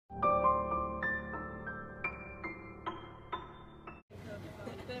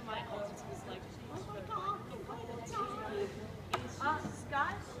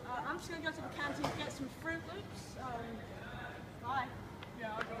just going to go to the canteen to get some Fruit Loops. Bye.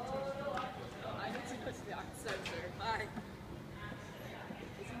 Yeah, I'll go to I need to go to the center. Bye.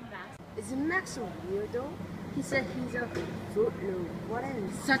 Isn't Max a weirdo? He said he's a Fruit Loop. What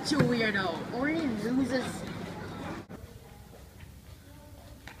is Such a weirdo. only losers?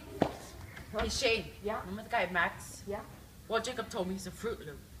 Hey Shane. Yeah? Remember the guy Max? Yeah? Well, Jacob told me he's a Fruit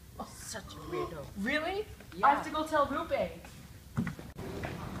Loop. Oh, such a weirdo. Really? Yeah. I have to go tell Rupe.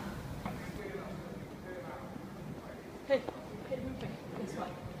 Hey, Rupe, guess what?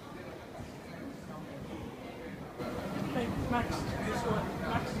 Hey, Max, guess what?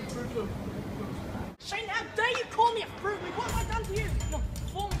 Max is a Fruit Loop. Shane, how dare you call me a Fruit Loop? What have I done to you? No,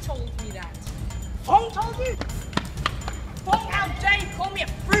 Fong told me that. Fong told you? Fong, how dare you call me a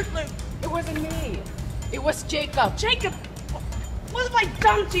Fruit Loop? It wasn't me. It was Jacob. Jacob, what have I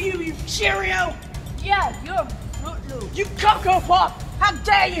done to you, you Cheerio? Yeah, you're a Fruit Loop. You Cocoa Pop! How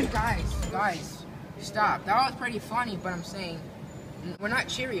dare you? Guys, stop. That was pretty funny, but I'm saying, we're not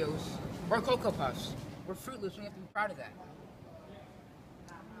Cheerios or Cocoa Puffs. We're Fruit Loops, we have to be proud of that.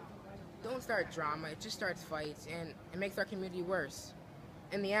 Don't start drama, it just starts fights, and it makes our community worse.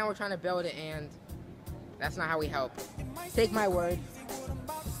 In the end, we're trying to build it, and that's not how we help. Take my word,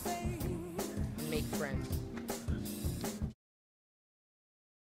 and make friends.